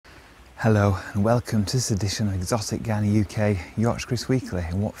Hello and welcome to this edition of Exotic Gardening UK Yorkshire Kris Weekly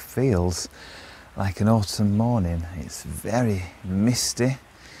in what feels like an autumn morning. It's very misty,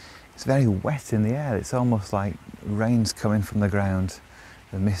 it's very wet in the air, it's almost like rain's coming from the ground.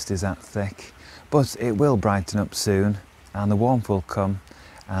 The mist is that thick, but it will brighten up soon and the warmth will come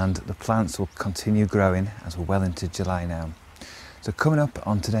and the plants will continue growing as we're well into July now. So coming up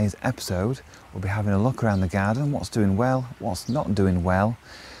on today's episode, we'll be having a look around the garden, what's doing well, what's not doing well,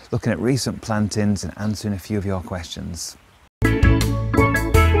 looking at recent plantings and answering a few of your questions.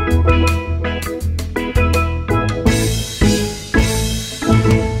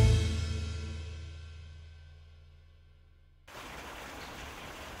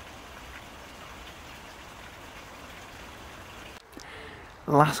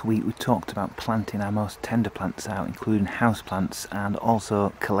 Last week we talked about planting our most tender plants out, including houseplants and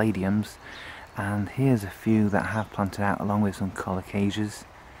also Caladiums, and here's a few that I have planted out along with some Colocasias.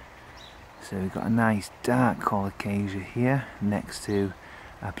 So we've got a nice dark Colocasia here next to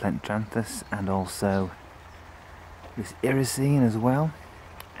Plentanthus and also this Irisine as well.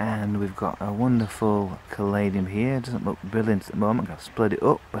 And we've got a wonderful Caladium here. It doesn't look brilliant at the moment, I've got to split it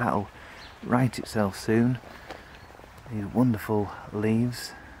up, but that'll right itself soon. These wonderful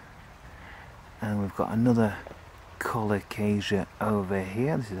leaves. And we've got another Colocasia over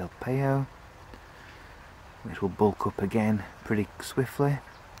here. This is El Peo, which will bulk up again pretty swiftly.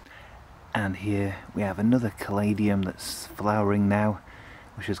 And here we have another Caladium that's flowering now,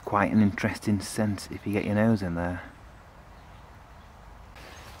 which is quite an interesting scent if you get your nose in there.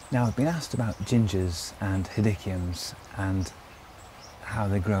 Now I've been asked about gingers and hedychiums and how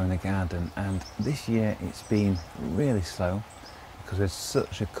they grow in the garden, and this year it's been really slow because we had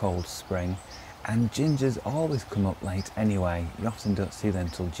such a cold spring, and gingers always come up late anyway. You often don't see them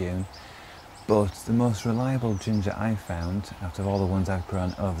until June. But the most reliable ginger I've found out of all the ones I've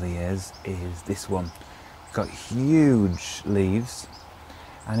grown over the years is this one. It's got huge leaves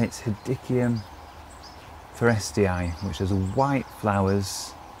and it's Hedychium forestii, which has white flowers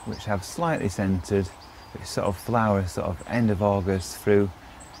which have slightly scented, which sort of flower sort of end of August through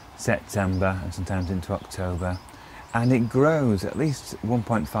September and sometimes into October. And it grows at least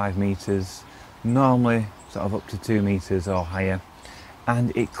 1.5 metres, normally sort of up to 2 metres or higher.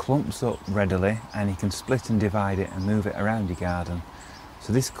 And it clumps up readily and you can split and divide it and move it around your garden.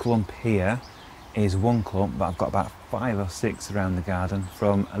 So this clump here is one clump, but I've got about 5 or 6 around the garden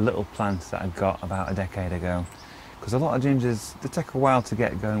from a little plant that I got about a decade ago. Because a lot of gingers, they take a while to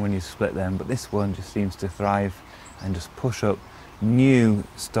get going when you split them, but this one just seems to thrive and just push up new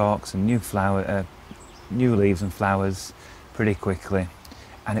stalks and new leaves and flowers pretty quickly.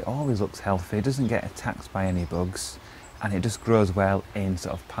 And it always looks healthy, it doesn't get attacked by any bugs. And it just grows well in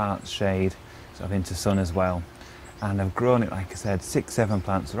sort of part shade, sort of into sun as well. And I've grown it, like I said, 6-7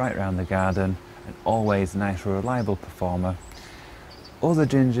 plants right around the garden, and always a nice reliable performer. Other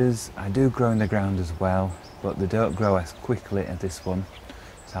gingers I do grow in the ground as well, but they don't grow as quickly as this one.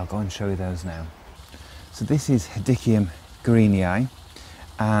 So I'll go and show you those now. So this is Hedychium greenii,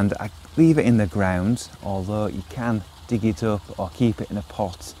 and I leave it in the ground, although you can dig it up or keep it in a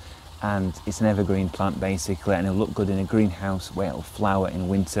pot. And it's an evergreen plant basically, and it'll look good in a greenhouse where it'll flower in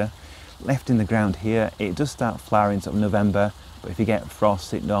winter. Left in the ground here, it does start flowering sort of November, but if you get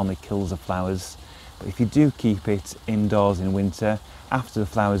frost it normally kills the flowers. But if you do keep it indoors in winter, after the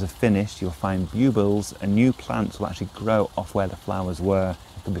flowers are finished, you'll find bulbils and new plants will actually grow off where the flowers were.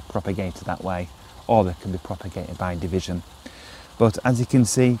 They can be propagated that way, or they can be propagated by division. But as you can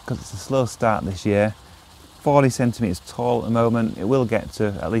see, because it's a slow start this year, 40 centimetres tall at the moment, it will get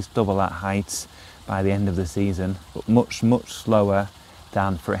to at least double that height by the end of the season, but much slower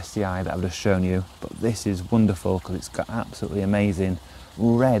than forestii that I've just shown you. But this is wonderful because it's got absolutely amazing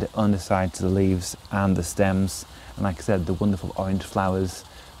red underside to the leaves and the stems, and like I said, the wonderful orange flowers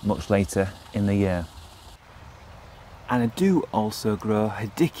much later in the year. And I do also grow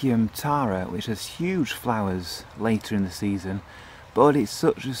Hedychium tara, which has huge flowers later in the season. But it's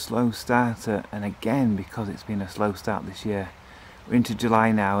such a slow starter, and again because it's been a slow start this year, we're into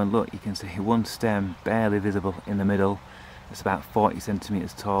July now, and look, you can see one stem barely visible in the middle. It's about 40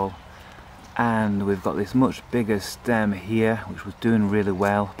 centimetres tall, and we've got this much bigger stem here which was doing really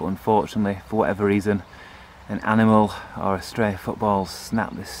well, but unfortunately for whatever reason an animal or a stray football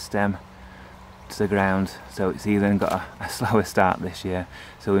snapped this stem to the ground, so it's even got a slower start this year,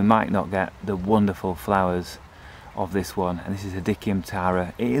 so we might not get the wonderful flowers of this one. And this is Hedychium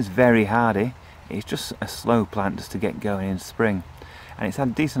tara. It is very hardy, it's just a slow plant just to get going in spring, and it's had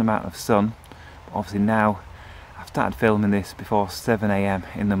a decent amount of sun. But obviously now I've started filming this before 7 AM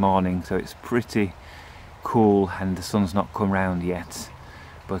in the morning, so it's pretty cool and the sun's not come round yet.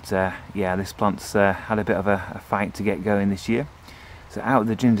 But yeah, this plant's had a bit of a fight to get going this year. So out of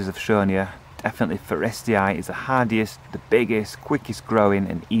the gingers I've shown you, definitely Forestii is the hardiest, the biggest, quickest growing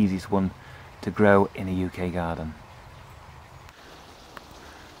and easiest one to grow in a UK garden.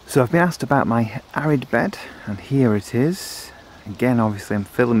 So I've been asked about my arid bed, and here it is. Again, obviously I'm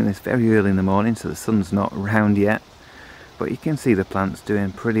filming this very early in the morning, so the sun's not round yet, but you can see the plant's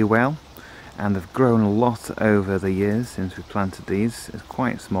doing pretty well, and they've grown a lot over the years since we planted these. It's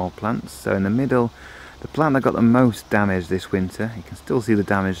quite small plants. So in the middle, the plant that got the most damage this winter, you can still see the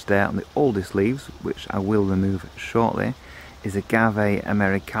damage there on the oldest leaves, which I will remove shortly, is Agave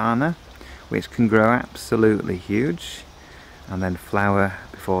Americana, which can grow absolutely huge and then flower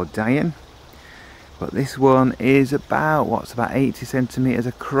before dying. But this one is about 80 centimeters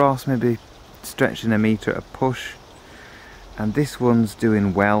across, maybe stretching a meter at a push, and this one's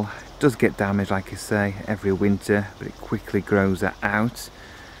doing well. It does get damaged, like I say, every winter, but it quickly grows that out,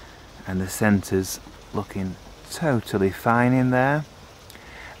 and the centre's looking totally fine in there.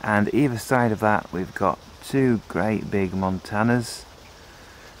 And either side of that we've got two great big Montanas.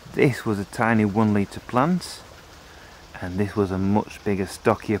 This was a tiny 1 litre plant, and this was a much bigger,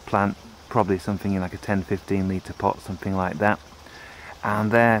 stockier plant, probably something in like a 10-15 litre pot, something like that.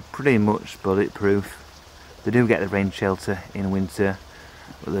 And they're pretty much bulletproof. They do get the rain shelter in winter,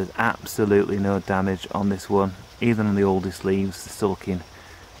 but there's absolutely no damage on this one. Even on the oldest leaves, they're still looking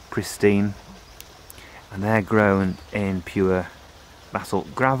pristine. And they're grown in pure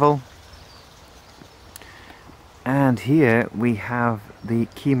basalt gravel. And here we have the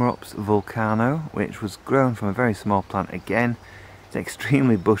Carnivorous Volcano, which was grown from a very small plant again. It's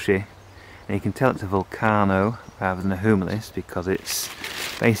extremely bushy, and you can tell it's a volcano rather than a humilis because it's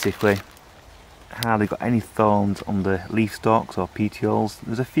basically hardly got any thorns on the leaf stalks or petioles.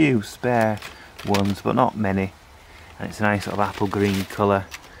 There's a few spare ones, but not many, and it's a nice sort of apple green colour,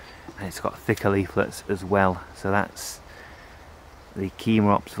 and it's got thicker leaflets as well. So that's the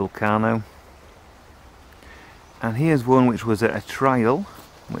Carnivorous Volcano. And here's one which was a trial,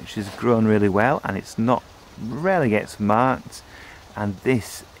 which has grown really well, and it's not, rarely gets marked, and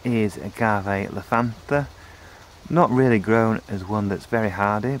this is Agave Lefantha. Not really grown as one that's very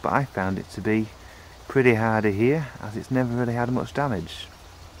hardy, but I found it to be pretty hardy here, as it's never really had much damage.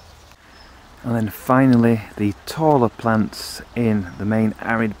 And then finally, the taller plants in the main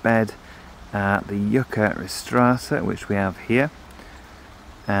arid bed are the Yucca Ristrata, which we have here.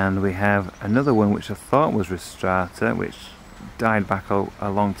 And we have another one which I thought was Ristrata, which died back a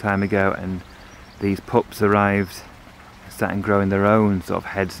long time ago, and these pups arrived and starting growing their own sort of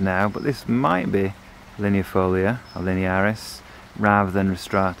heads now. But this might be Lineafolia or Linearis rather than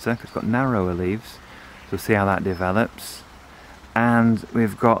Ristrata, because it's got narrower leaves. So we'll see how that develops. And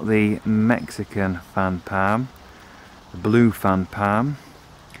we've got the Mexican fan palm, the blue fan palm,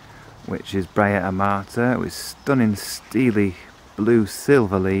 which is Brea amata, with stunning steely blue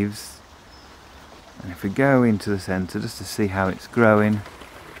silver leaves. And if we go into the centre just to see how it's growing,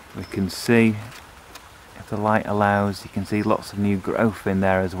 we can see, if the light allows, you can see lots of new growth in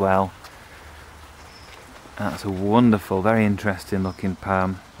there as well. That's a wonderful, very interesting looking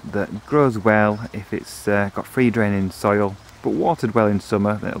palm that grows well if it's got free draining soil, but watered well in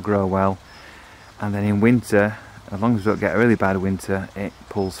summer, then it'll grow well. And then in winter, as long as we don't get a really bad winter, it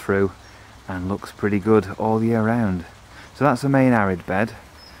pulls through and looks pretty good all year round. So that's the main arid bed.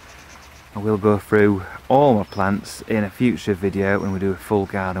 I will go through all my plants in a future video when we do a full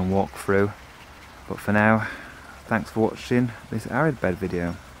garden walkthrough. But for now, thanks for watching this arid bed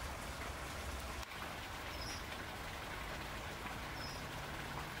video.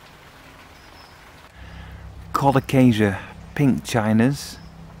 Colocasia pink chinas,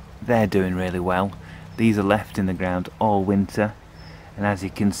 they're doing really well. These are left in the ground all winter, and as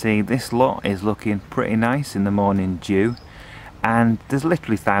you can see, this lot is looking pretty nice in the morning dew. And there's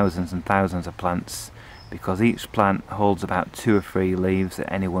literally thousands and thousands of plants, because each plant holds about 2 or 3 leaves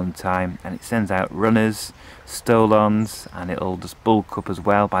at any one time, and it sends out runners, stolons, and it'll just bulk up as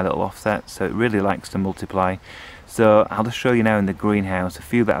well by little offsets, so it really likes to multiply. So I'll just show you now in the greenhouse a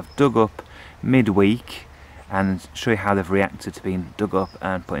few that I've dug up midweek and show you how they've reacted to being dug up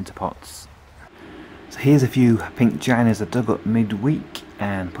and put into pots. So here's a few pink chinas I dug up midweek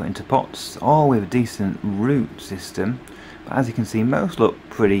and put into pots, all with a decent root system. But as you can see, most look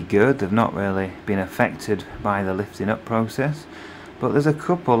pretty good. They've not really been affected by the lifting up process. But there's a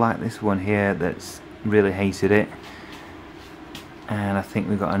couple like this one here that's really hated it. And I think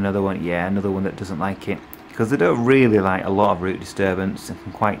we've got another one, yeah, another one that doesn't like it. Because they don't really like a lot of root disturbance and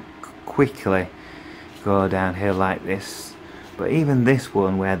can quite quickly go downhill like this. But even this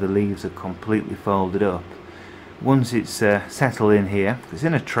one, where the leaves are completely folded up, Once it's settled in here, it's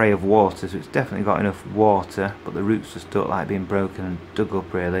in a tray of water, so it's definitely got enough water, but the roots just don't like being broken and dug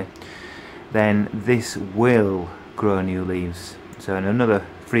up really, then this will grow new leaves. So in another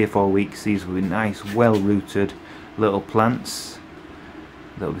 3 or 4 weeks these will be nice, well rooted little plants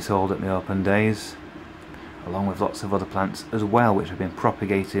that will be sold at my open days, along with lots of other plants as well which have been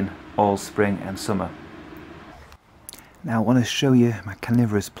propagating all spring and summer. Now I want to show you my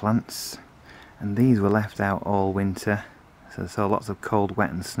carnivorous plants, and these were left out all winter, so I saw lots of cold,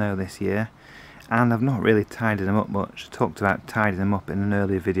 wet and snow this year, and I've not really tidied them up much. I talked about tidying them up in an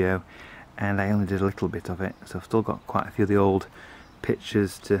earlier video and I only did a little bit of it, so I've still got quite a few of the old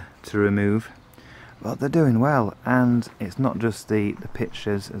pictures to remove. But they're doing well, and it's not just the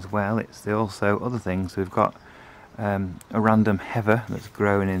pictures as well, it's also other things. We've got a random heather that's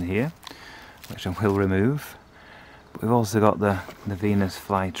growing in here, which I will remove. But we've also got the Venus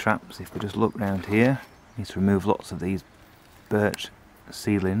flytraps. If we just look round here, I need to remove lots of these birch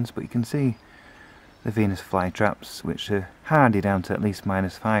seedlings, but you can see the Venus flytraps, which are hardy down to at least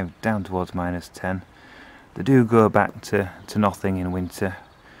 -5, down towards -10. They do go back to nothing in winter,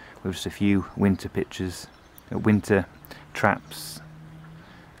 with just a few winter pictures, winter traps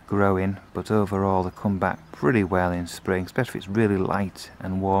growing, but overall they come back pretty well in spring, especially if it's really light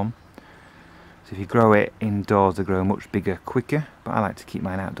and warm. So if you grow it indoors they grow much bigger quicker, but I like to keep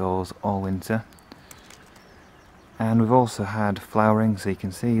mine outdoors all winter. And we've also had flowering, so you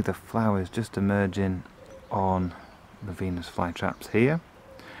can see the flowers just emerging on the Venus flytraps here,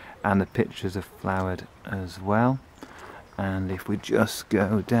 and the pictures have flowered as well. And if we just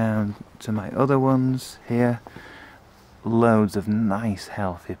go down to my other ones here, loads of nice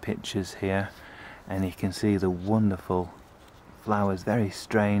healthy pictures here, and you can see the wonderful flowers, very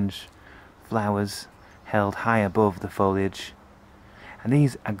strange flowers held high above the foliage. And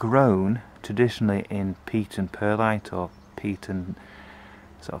these are grown traditionally in peat and perlite, or peat and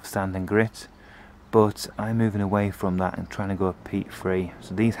sort of sand and grit, but I'm moving away from that and trying to go peat free.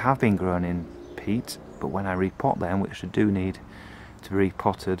 So these have been grown in peat, but when I repot them, which I do need to be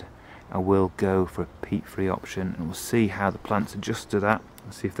repotted, I will go for a peat free option, and we'll see how the plants adjust to that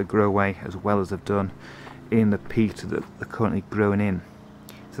and see if they grow away as well as they've done in the peat that they're currently growing in.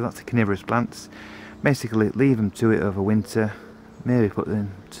 So that's the carnivorous plants. Basically leave them to it over winter, maybe put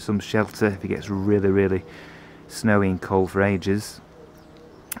them to some shelter if it gets really snowy and cold for ages,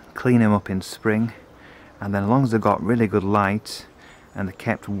 clean them up in spring, and then as long as they've got really good light and they're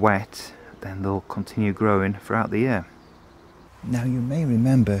kept wet, then they'll continue growing throughout the year. Now you may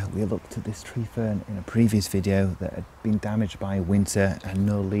remember we looked at this tree fern in a previous video that had been damaged by winter and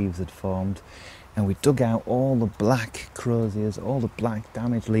no leaves had formed, and we dug out all the black crosiers, all the black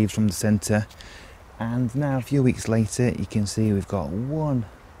damaged leaves from the centre, and now a few weeks later you can see we've got one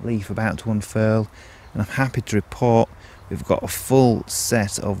leaf about to unfurl, and I'm happy to report we've got a full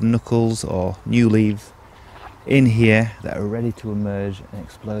set of knuckles or new leaves in here that are ready to emerge and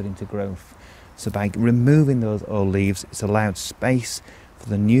explode into growth. So by removing those old leaves, it's allowed space for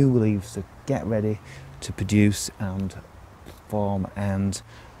the new leaves to get ready to produce and form and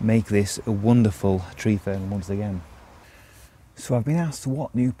make this a wonderful tree fern once again. So I've been asked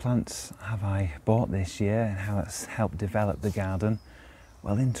what new plants have I bought this year and how it's helped develop the garden.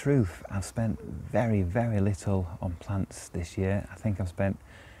 Well, in truth, I've spent very little on plants this year. I think I've spent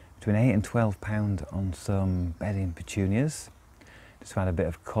between £8 and £12 on some bedding petunias, just to add a bit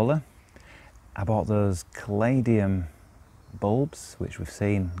of colour. I bought those Caladium bulbs, which we've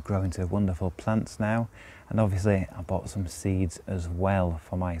seen grow into wonderful plants now, and obviously I bought some seeds as well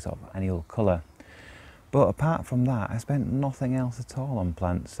for my sort of annual colour. But apart from that, I spent nothing else at all on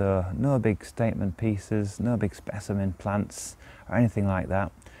plants, so no big statement pieces, no big specimen plants or anything like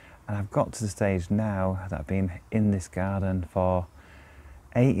that. And I've got to the stage now that I've been in this garden for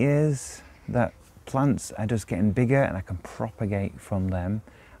 8 years, that plants are just getting bigger and I can propagate from them,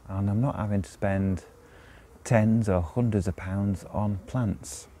 and I'm not having to spend tens or hundreds of pounds on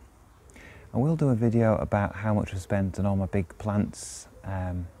plants. I will do a video about how much I've spent on all my big plants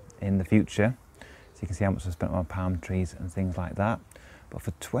in the future, so you can see how much I've spent on palm trees and things like that. But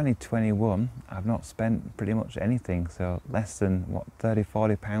for 2021 I've not spent pretty much anything, so less than what,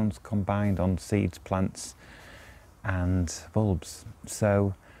 £30–40 combined on seeds, plants and bulbs.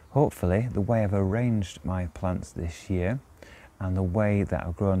 So hopefully the way I've arranged my plants this year and the way that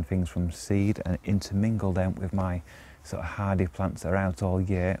I've grown things from seed and intermingled them with my sort of hardy plants that are out all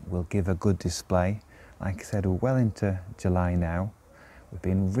year will give a good display. Like I said, we're well into July now. We've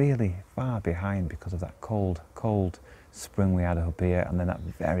been really far behind because of that cold spring we had up here and then that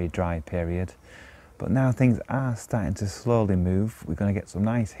very dry period. But now things are starting to slowly move. We're going to get some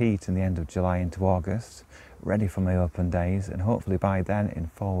nice heat in the end of July into August, ready for my open days, and hopefully by then, in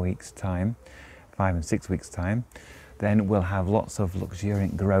 4 weeks time, 5 and 6 weeks time, then we'll have lots of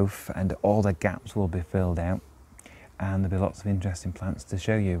luxuriant growth and all the gaps will be filled out, and there'll be lots of interesting plants to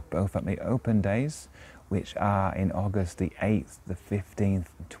show you, both at my open days, which are in August the 8th, the 15th,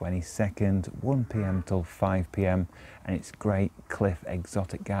 22nd, 1 p.m. till 5 p.m. and it's Great Cliff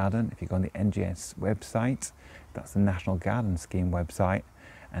Exotic Garden. If you go on the NGS website, that's the National Garden Scheme website,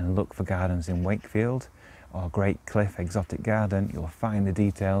 and look for gardens in Wakefield or Great Cliff Exotic Garden, you'll find the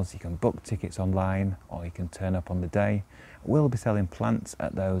details. You can book tickets online or you can turn up on the day. We'll be selling plants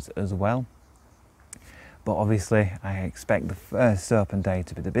at those as well. But obviously I expect the first open day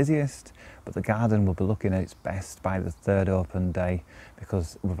to be the busiest, but the garden will be looking at its best by the third open day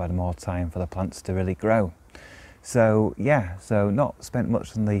because we've had more time for the plants to really grow. So yeah, so not spent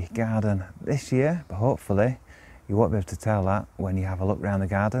much on the garden this year, but hopefully you won't be able to tell that when you have a look around the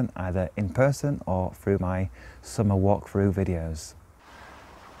garden, either in person or through my summer walkthrough videos.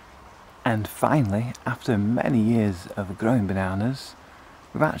 And finally, after many years of growing bananas,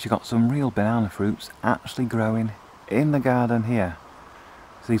 we've actually got some real banana fruits actually growing in the garden here.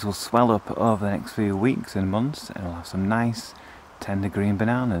 So these will swell up over the next few weeks and months and we'll have some nice tender green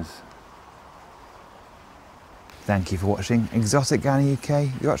bananas. Thank you for watching Exotic Garden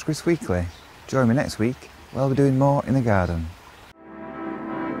UK, Yorkshire Kris Weekly. Join me next week where I'll be doing more in the garden.